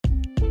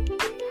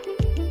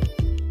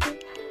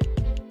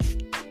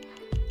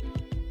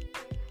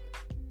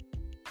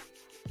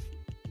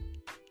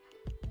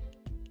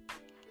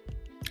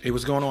Hey,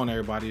 what's going on,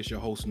 everybody? It's your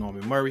host,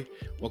 Norman Murray.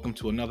 Welcome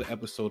to another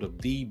episode of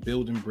the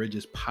Building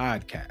Bridges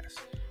podcast.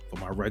 For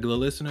my regular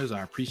listeners,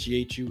 I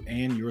appreciate you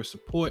and your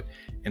support.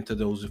 And to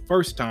those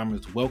first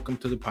timers, welcome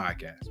to the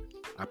podcast.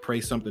 I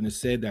pray something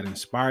is said that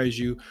inspires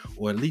you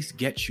or at least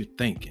gets you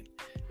thinking.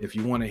 If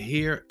you want to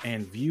hear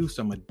and view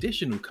some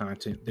additional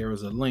content, there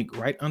is a link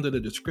right under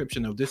the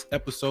description of this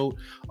episode,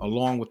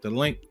 along with the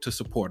link to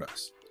support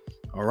us.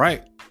 All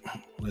right,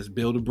 let's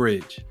build a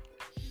bridge.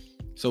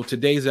 So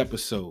today's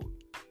episode: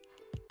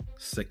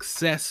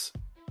 success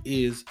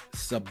is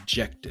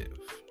subjective.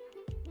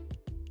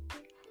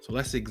 So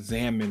let's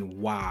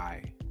examine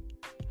why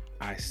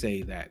I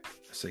say that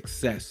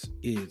success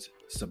is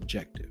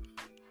subjective.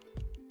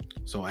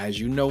 So as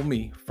you know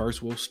me,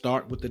 first we'll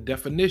start with the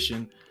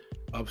definition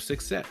of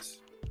success.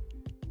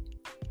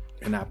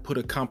 And I put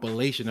a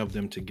compilation of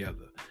them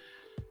together.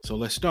 So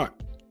let's start.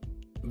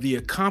 The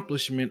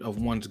accomplishment of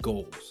one's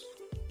goals.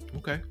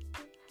 Okay.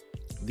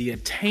 The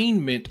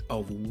attainment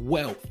of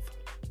wealth,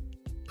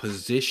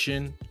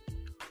 position,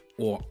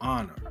 or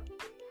honor.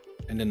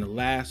 And then the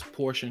last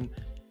portion,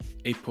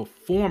 a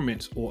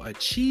performance or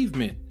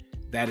achievement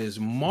that is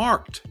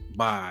marked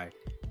by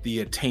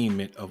the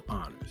attainment of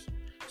honors.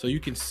 So you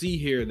can see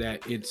here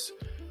that it's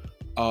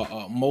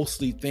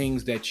mostly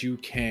things that you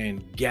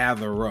can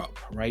gather up,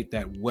 right?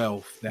 That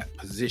wealth, that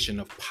position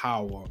of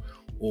power,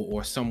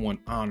 or someone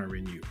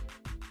honoring you.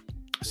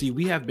 See,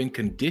 we have been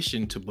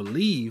conditioned to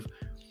believe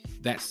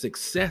that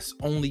success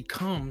only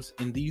comes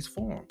in these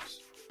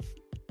forms.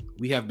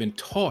 We have been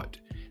taught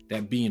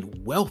that being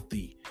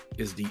wealthy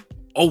is the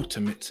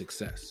ultimate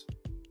success.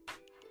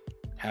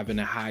 Having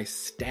a high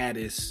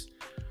status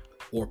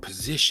or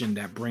position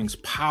that brings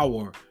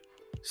power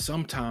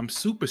sometimes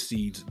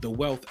supersedes the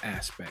wealth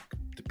aspect,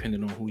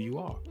 depending on who you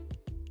are.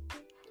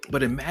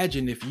 But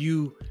imagine if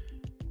you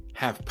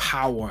have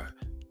power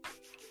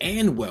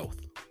and wealth,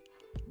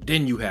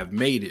 then you have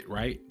made it,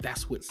 right?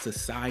 That's what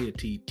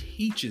society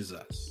teaches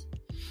us.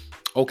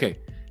 Okay,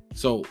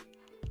 so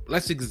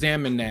let's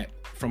examine that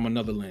from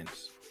another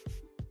lens.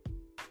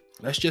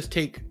 Let's just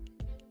take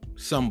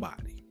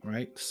somebody,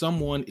 right?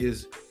 Someone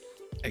is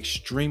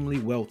extremely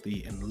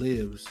wealthy and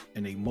lives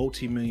in a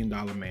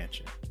multi-million-dollar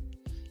mansion.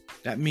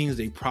 That means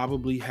they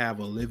probably have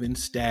a living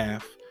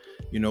staff,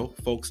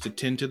 folks to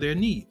tend to their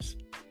needs.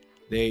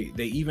 They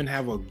even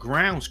have a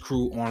grounds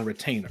crew on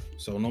retainer.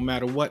 So no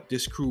matter what,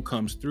 this crew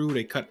comes through,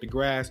 they cut the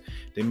grass,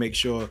 they make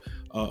sure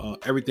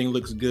everything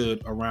looks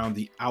good around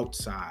the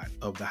outside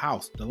of the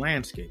house, the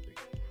landscaping.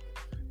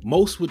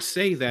 Most would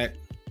say that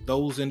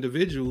those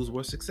individuals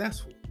were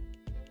successful.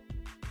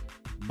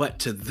 But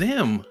to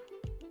them,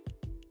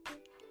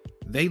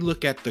 they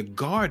look at the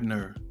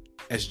gardener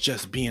as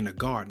just being a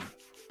gardener.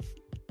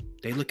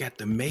 They look at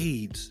the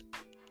maids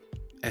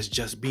as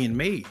just being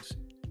maids.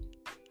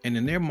 And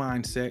in their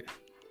mindset,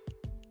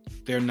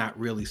 they're not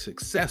really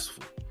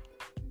successful.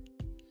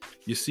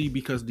 You see,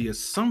 because the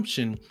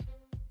assumption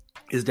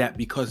is that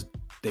because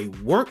they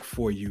work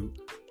for you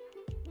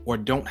or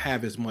don't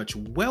have as much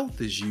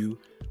wealth as you,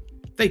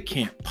 they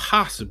can't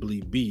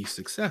possibly be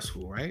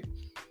successful, right?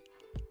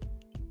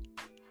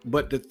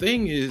 But the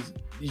thing is,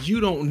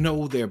 you don't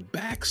know their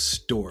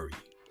backstory.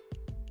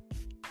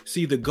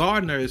 See, the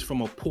gardener is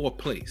from a poor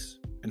place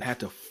and had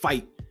to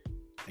fight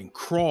and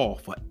crawl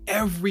for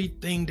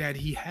everything that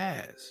he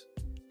has.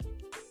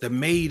 The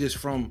maid is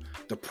from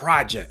the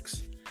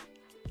projects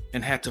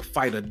and had to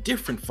fight a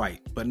different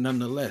fight, but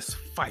nonetheless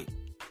fight.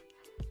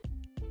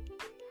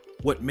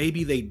 What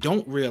maybe they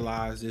don't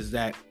realize is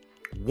that,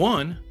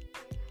 one,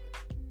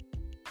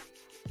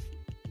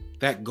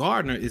 that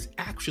gardener is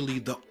actually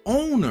the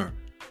owner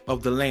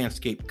of the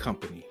landscape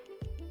company.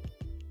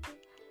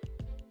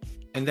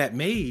 And that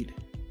maid,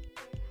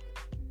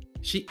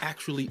 she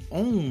actually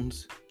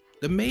owns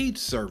the maid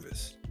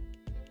service.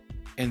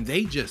 And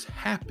they just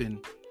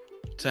happen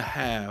to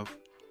have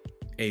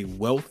a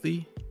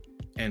wealthy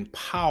and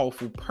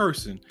powerful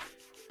person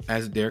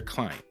as their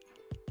client.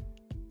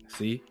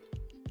 See?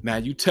 Now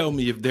you tell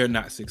me if they're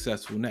not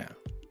successful now.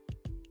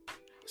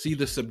 See,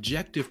 the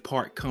subjective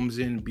part comes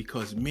in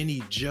because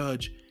many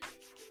judge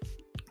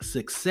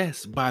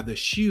success by the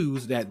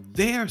shoes that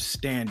they're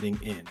standing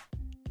in.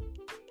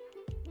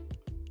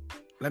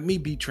 Let me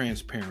be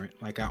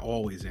transparent like I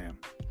always am.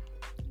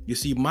 You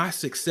see, my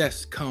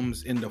success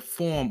comes in the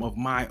form of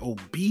my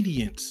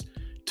obedience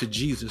to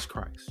Jesus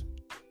Christ.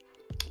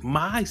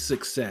 My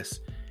success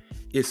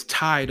is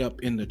tied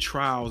up in the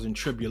trials and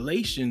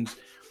tribulations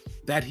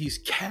that he's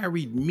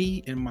carried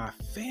me and my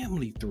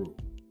family through.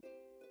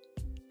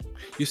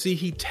 You see,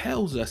 he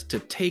tells us to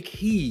take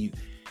heed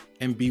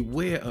and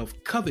beware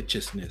of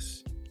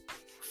covetousness,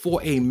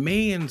 for a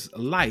man's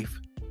life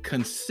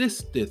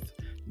consisteth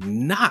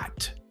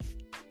not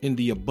in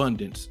the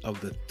abundance of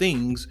the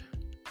things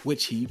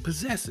which he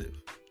possesseth.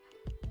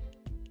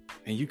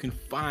 And you can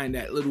find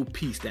that little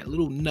piece, that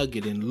little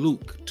nugget in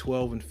Luke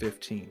 12 and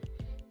 15.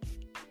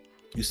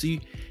 You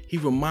see, he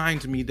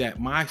reminds me that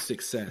my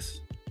success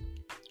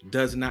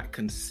does not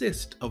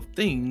consist of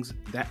things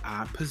that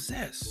I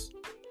possess.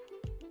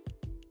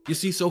 You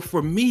see, so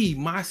for me,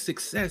 my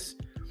success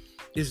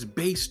is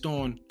based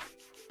on,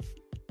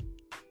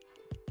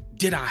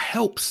 did I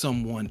help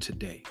someone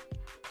today?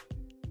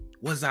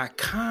 Was I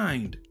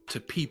kind to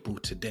people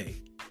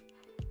today?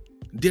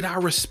 Did I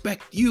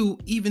respect you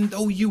even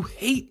though you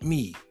hate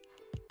me?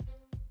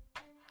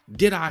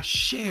 Did I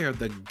share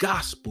the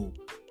gospel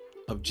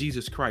of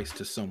Jesus Christ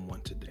to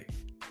someone today?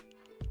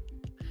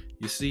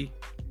 You see,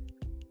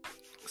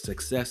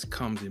 success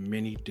comes in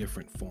many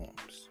different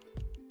forms.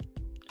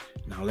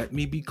 Now, let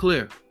me be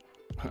clear.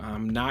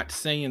 I'm not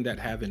saying that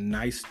having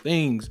nice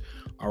things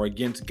are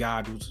against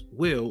God's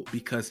will,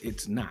 because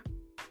it's not.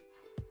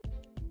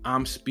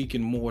 I'm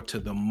speaking more to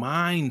the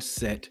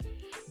mindset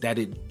that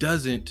it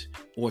doesn't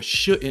or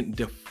shouldn't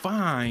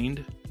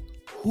define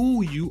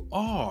who you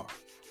are,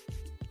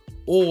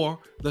 or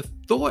the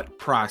thought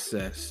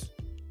process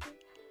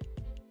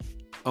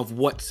of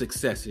what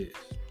success is.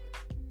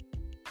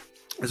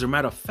 As a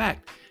matter of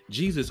fact,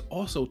 Jesus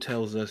also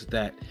tells us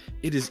that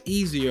it is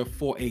easier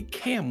for a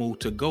camel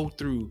to go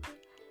through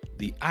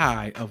the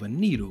eye of a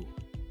needle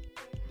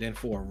than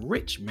for a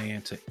rich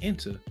man to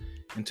enter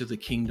into the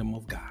kingdom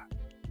of God.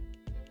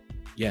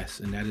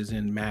 Yes, and that is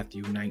in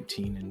Matthew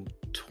 19 and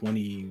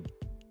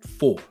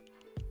 24.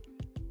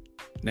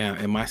 Now,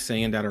 am I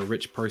saying that a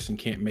rich person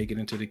can't make it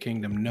into the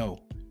kingdom? No.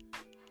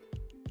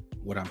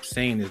 What I'm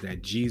saying is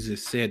that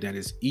Jesus said that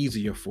it's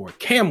easier for a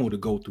camel to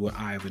go through an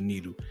eye of a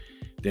needle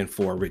than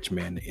for a rich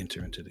man to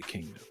enter into the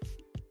kingdom.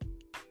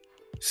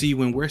 See,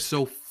 when we're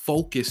so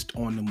focused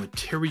on the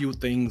material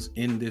things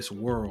in this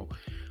world,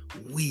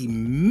 we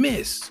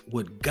miss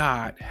what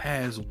God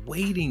has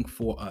waiting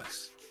for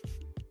us.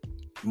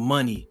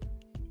 Money,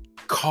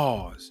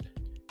 cars,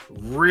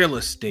 real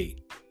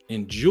estate,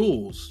 and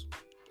jewels.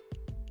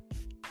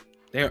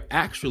 They're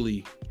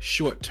actually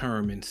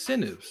short-term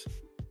incentives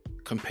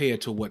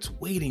compared to what's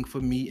waiting for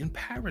me in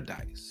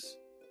paradise.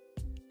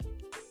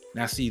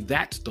 Now, see,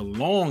 that's the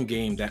long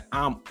game that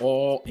I'm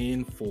all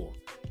in for.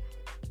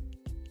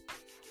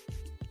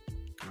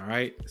 All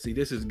right. See,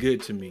 this is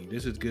good to me.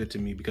 This is good to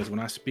me because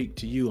when I speak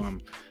to you,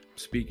 I'm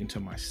speaking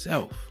to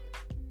myself.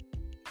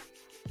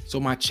 So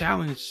my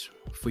challenge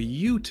for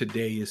you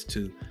today is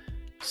to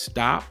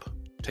stop,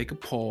 take a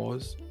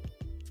pause,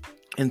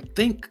 and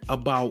think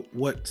about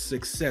what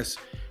success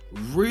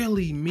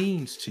really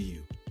means to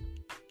you.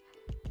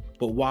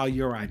 But while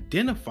you're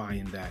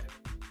identifying that,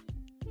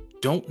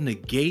 don't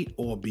negate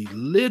or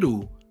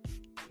belittle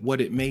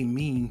what it may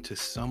mean to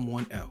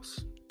someone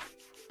else.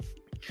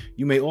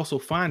 You may also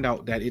find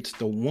out that it's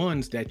the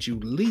ones that you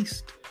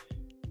least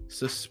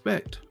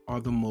suspect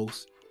are the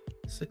most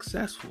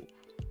successful.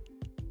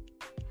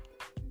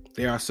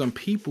 There are some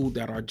people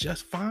that are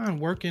just fine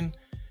working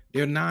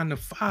their 9 to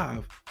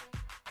 5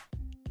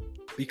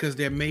 because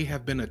there may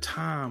have been a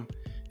time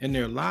in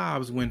their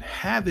lives when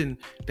having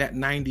that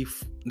 9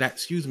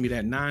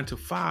 to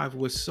 5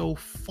 was so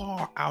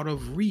far out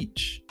of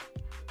reach.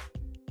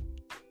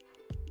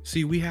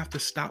 See, we have to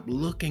stop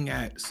looking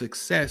at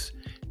success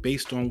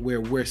based on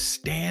where we're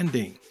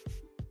standing.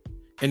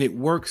 And it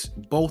works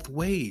both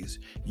ways.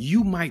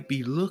 You might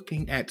be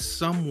looking at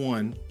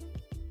someone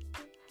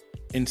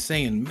and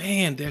saying,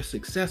 man, they're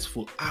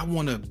successful. I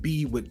want to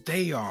be what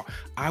they are.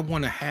 I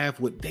want to have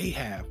what they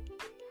have.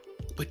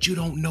 But you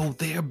don't know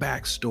their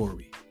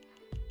backstory.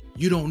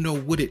 You don't know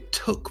what it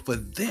took for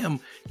them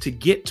to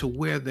get to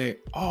where they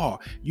are.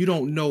 You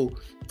don't know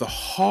the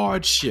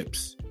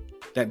hardships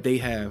that they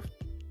have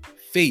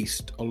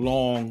faced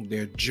along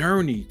their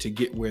journey to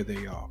get where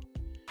they are.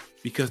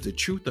 Because the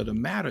truth of the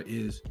matter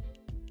is,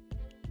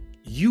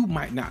 you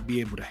might not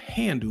be able to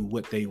handle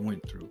what they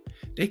went through.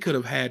 They could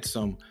have had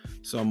some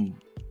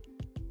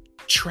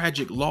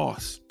tragic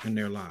loss in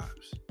their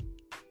lives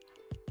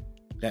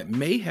that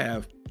may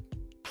have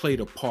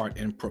played a part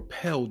and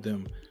propelled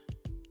them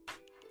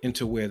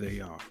into where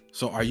they are.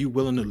 So are you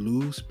willing to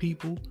lose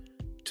people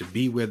to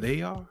be where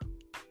they are?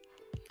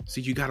 See,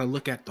 you got to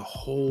look at the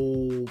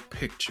whole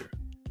picture.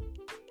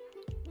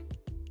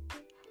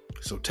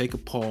 So take a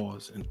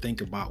pause and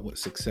think about what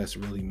success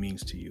really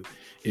means to you.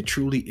 It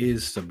truly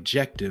is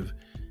subjective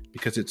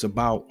because it's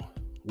about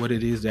what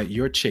it is that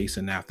you're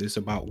chasing after. It's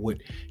about what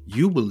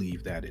you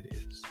believe that it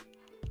is.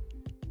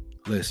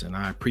 Listen,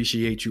 I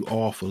appreciate you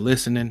all for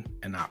listening,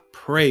 and I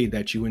pray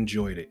that you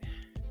enjoyed it.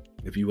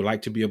 If you would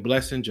like to be a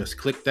blessing, just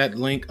click that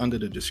link under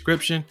the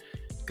description.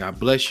 God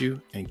bless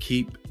you and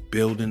keep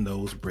building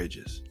those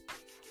bridges.